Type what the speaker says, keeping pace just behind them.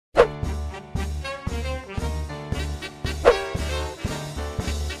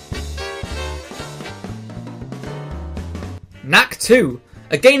Knack 2,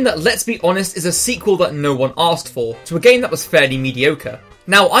 a game that, let's be honest, is a sequel that no one asked for, to a game that was fairly mediocre.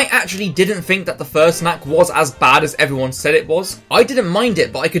 Now, I actually didn't think that the first Knack was as bad as everyone said it was. I didn't mind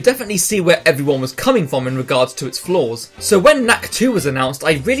it, but I could definitely see where everyone was coming from in regards to its flaws. So when Knack 2 was announced,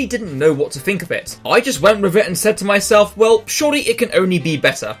 I really didn't know what to think of it. I just went with it and said to myself, well, surely it can only be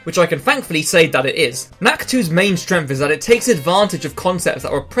better, which I can thankfully say that it is. Knack 2's main strength is that it takes advantage of concepts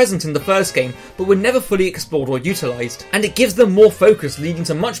that were present in the first game, but were never fully explored or utilised, and it gives them more focus, leading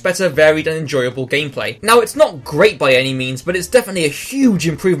to much better, varied and enjoyable gameplay. Now, it's not great by any means, but it's definitely a huge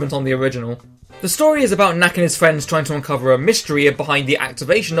improvement on the original. The story is about Knack and his friends trying to uncover a mystery behind the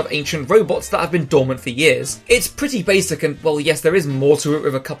activation of ancient robots that have been dormant for years. It's pretty basic and, well, yes, there is more to it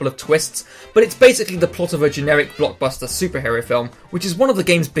with a couple of twists, but it's basically the plot of a generic blockbuster superhero film, which is one of the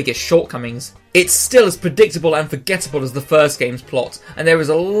game's biggest shortcomings. It's still as predictable and forgettable as the first game's plot, and there is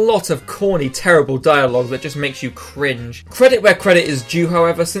a lot of corny, terrible dialogue that just makes you cringe. Credit where credit is due,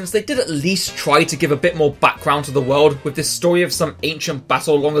 however, since they did at least try to give a bit more background to the world with this story of some ancient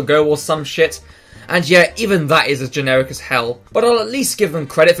battle long ago or some shit. And yeah, even that is as generic as hell, but I'll at least give them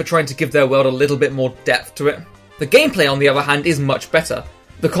credit for trying to give their world a little bit more depth to it. The gameplay, on the other hand, is much better.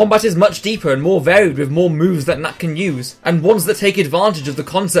 The combat is much deeper and more varied with more moves that Knack can use, and ones that take advantage of the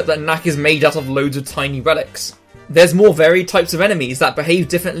concept that Knack is made out of loads of tiny relics. There's more varied types of enemies that behave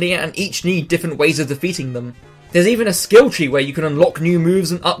differently and each need different ways of defeating them. There's even a skill tree where you can unlock new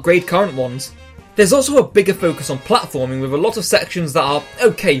moves and upgrade current ones. There's also a bigger focus on platforming with a lot of sections that are,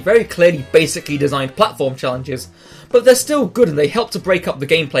 okay, very clearly basically designed platform challenges, but they're still good and they help to break up the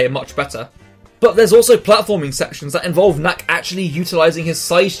gameplay much better. But there's also platforming sections that involve Knack actually utilising his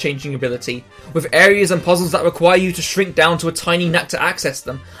size changing ability, with areas and puzzles that require you to shrink down to a tiny Knack to access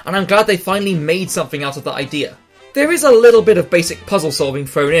them, and I'm glad they finally made something out of that idea. There is a little bit of basic puzzle solving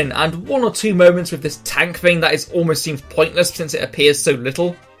thrown in, and one or two moments with this tank thing that almost seems pointless since it appears so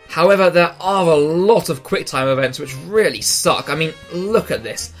little. However, there are a lot of QuickTime events which really suck. I mean, look at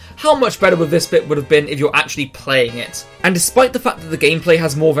this. How much better would this bit would have been if you're actually playing it? And despite the fact that the gameplay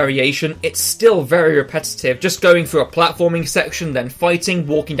has more variation, it's still very repetitive, just going through a platforming section, then fighting,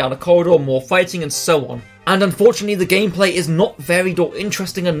 walking down a corridor, more fighting, and so on. And unfortunately, the gameplay is not varied or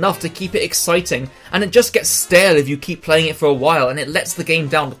interesting enough to keep it exciting, and it just gets stale if you keep playing it for a while, and it lets the game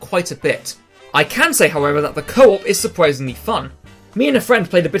down quite a bit. I can say, however, that the co-op is surprisingly fun. Me and a friend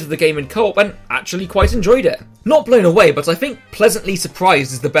played a bit of the game in co-op and actually quite enjoyed it. Not blown away, but I think pleasantly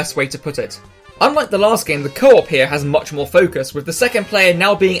surprised is the best way to put it. Unlike the last game, the co-op here has much more focus, with the second player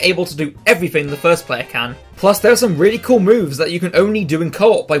now being able to do everything the first player can. Plus, there are some really cool moves that you can only do in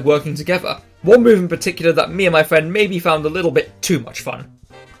co-op by working together. One move in particular that me and my friend maybe found a little bit too much fun.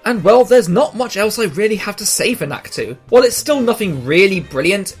 And well, there's not much else I really have to say for Knack 2. While it's still nothing really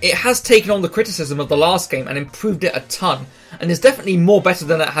brilliant, it has taken on the criticism of the last game and improved it a ton, and is definitely more better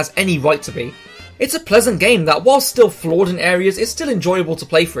than it has any right to be. It's a pleasant game that, while still flawed in areas, is still enjoyable to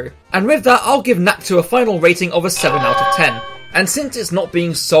play through. And with that, I'll give Knack 2 a final rating of a 7 out of 10. And since it's not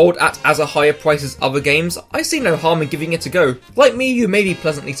being sold at as a higher price as other games, I see no harm in giving it a go. Like me, you may be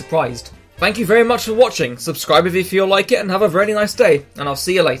pleasantly surprised. Thank you very much for watching, subscribe if you feel like it, and have a very nice day, and I'll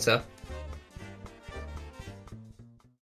see you later.